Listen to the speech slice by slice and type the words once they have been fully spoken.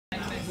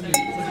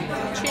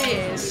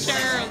Cheers.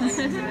 Cheers.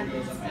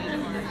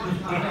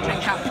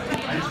 Drink up.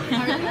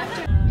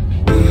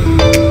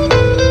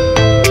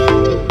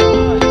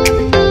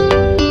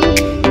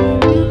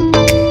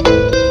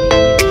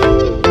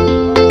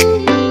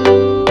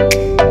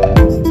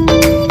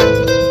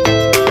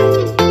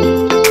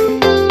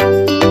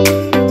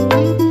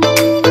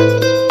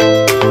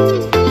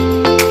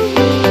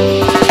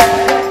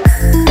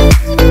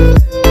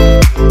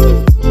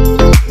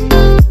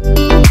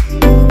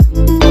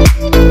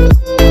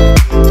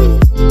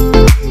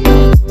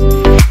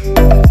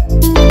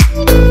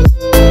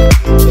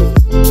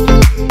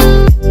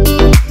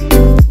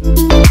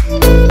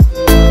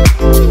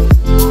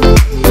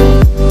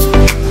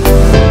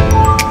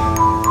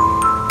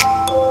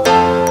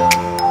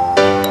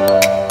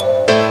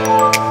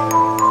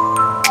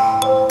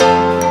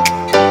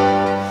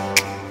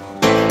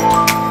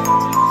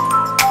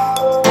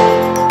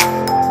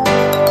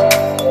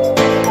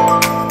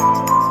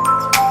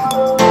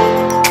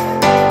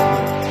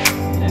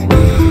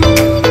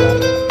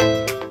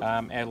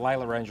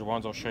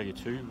 I'll show you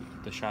two,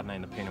 the Chardonnay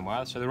and the Pinot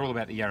Noir. So they're all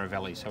about the Yarra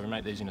Valley. So we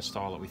make these in a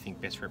style that we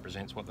think best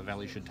represents what the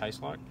valley should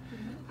taste like.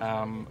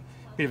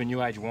 Bit of a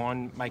new age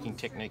wine making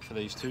technique for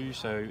these two.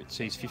 So it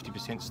sees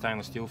 50%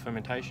 stainless steel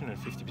fermentation and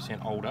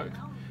 50% old oak.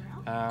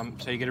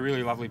 So you get a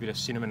really lovely bit of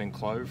cinnamon and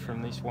clove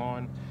from this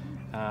wine.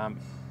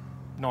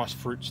 Nice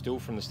fruit still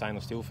from the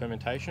stainless steel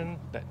fermentation,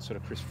 that sort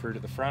of crisp fruit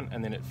at the front,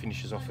 and then it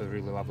finishes off with a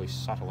really lovely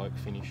subtle oak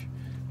finish.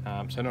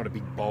 So not a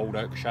big bold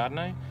oak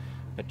Chardonnay,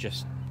 but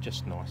just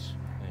nice.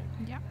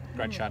 Yeah.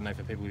 Great Chardonnay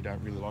for people who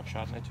don't really like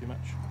Chardonnay too much.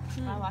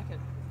 I like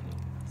it.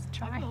 Let's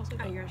try. Oh,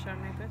 you're a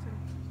Chardonnay person.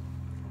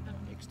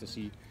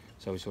 Ecstasy.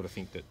 So we sort of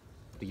think that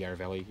the Yarra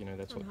Valley, you know,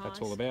 that's what that's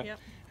all Nice. about. Yep.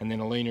 And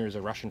then Alina is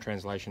a Russian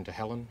translation to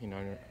Helen, you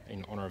know,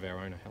 in honour of our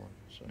owner Helen.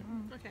 So,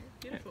 Okay,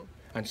 beautiful.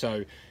 and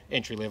so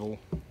entry level,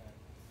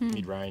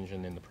 mid range,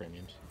 and then the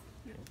premiums.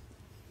 Yep.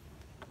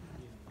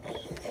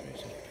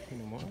 So,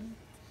 Pinot Noir.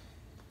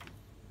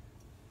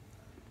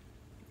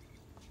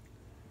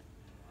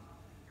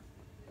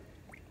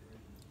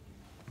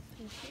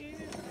 Thank you.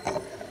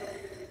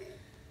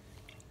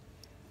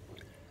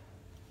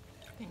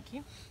 Thank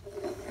you.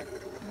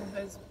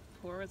 Those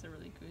pourers are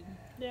really good.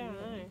 Yeah, I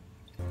know.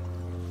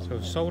 So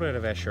we've sold out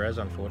of our Shiraz,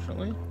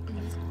 unfortunately.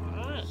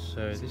 Alright.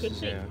 So this good is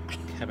thing. our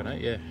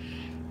Cabernet, yeah.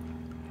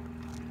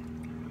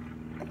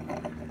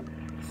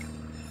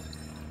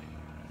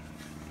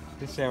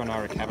 This is our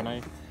Yarra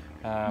Cabernet.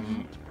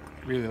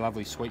 Really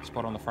lovely sweet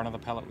spot on the front of the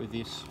palate with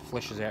this.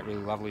 Fleshes out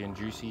really lovely and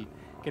juicy.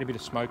 Get a bit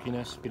of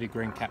smokiness, a bit of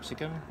green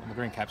capsicum. And the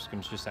green capsicum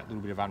is just that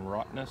little bit of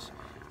unripeness.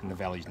 And the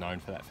valley's known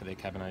for that for their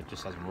Cabernet. It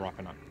just doesn't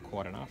ripen up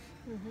quite enough.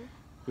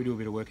 We do a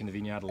bit of work in the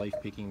vineyard, leaf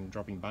picking,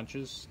 dropping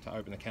bunches to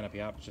open the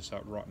canopy up just so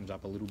it ripens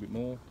up a little bit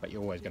more. But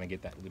you're always going to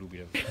get that little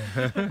bit of...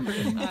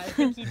 I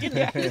think you did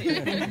that.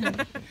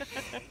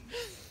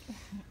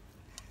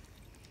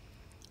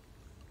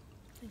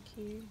 Thank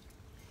you.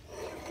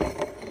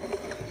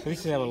 So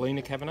this is our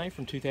Alina Cabernet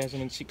from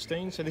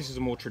 2016. So this is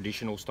a more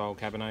traditional style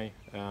Cabernet.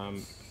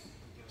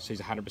 Sees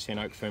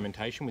 100% oak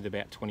fermentation with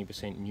about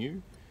 20%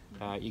 new.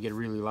 You get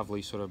really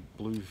lovely sort of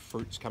blue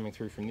fruits coming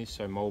through from this,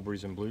 so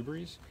mulberries and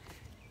blueberries.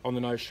 On the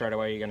nose straight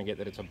away you're going to get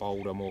that it's a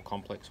bolder, more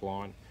complex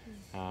wine.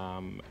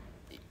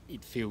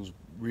 It feels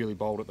really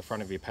bold at the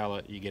front of your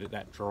palate. You get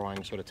that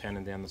drying sort of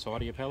tannin down the side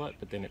of your palate,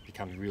 but then it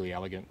becomes really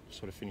elegant,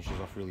 sort of finishes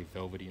off really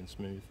velvety and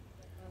smooth.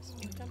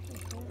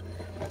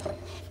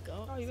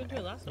 Oh, you went to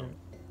a last one?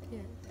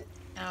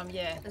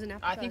 Yeah. As an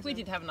I think we appetizer.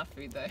 did have enough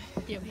food though.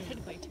 Yeah, we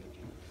had way too much.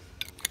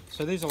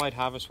 So these are late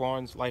harvest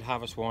wines. Late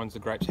harvest wines, the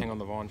grapes hang on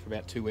the vine for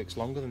about 2 weeks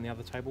longer than the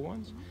other table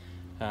wines.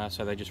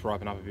 So they just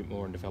ripen up a bit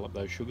more and develop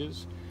those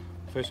sugars.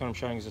 First one I'm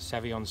showing is a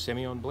Sauvignon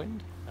Semillon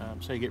blend.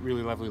 So you get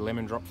really lovely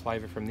lemon drop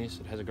flavour from this.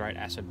 It has a great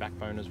acid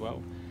backbone as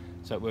well.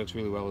 So it works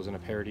really well as an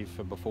aperitif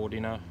for before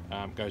dinner.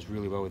 Goes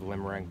really well with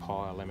lemon meringue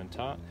pie or lemon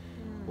tart.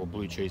 Or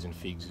blue cheese and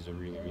figs is a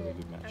really, really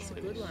good match. That's a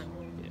for good this.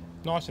 one. Yeah.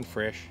 Nice and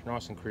fresh,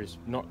 nice and crisp,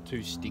 not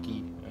too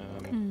sticky.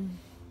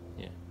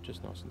 Yeah,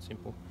 just nice and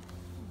simple.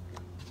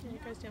 Yeah,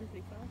 it goes down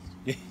pretty fast.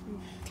 Yeah,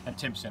 and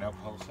 10%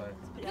 alcohol, so...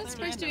 You're not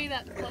supposed to be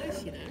that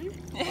close, you know.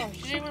 Oh,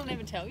 Did anyone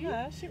ever tell you?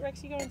 Yeah, shit,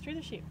 Rex, you're going through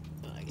the ship.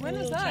 When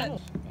was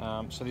that?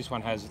 So this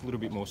one has a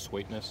little bit more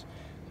sweetness.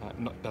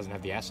 Doesn't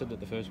have the acid that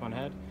the first one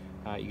had.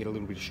 You get a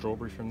little bit of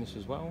strawberry from this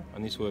as well,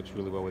 and this works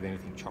really well with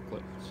anything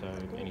chocolate, so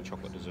any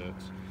chocolate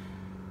desserts.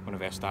 One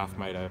of our staff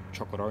made a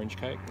chocolate orange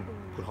cake and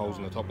put holes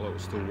in the top while it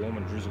was still warm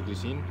and drizzled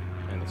this in,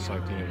 and it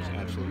soaked in. It was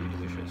absolutely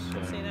delicious.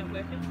 So. See that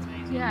working?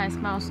 Yeah, it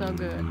smells so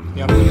good.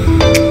 Yep.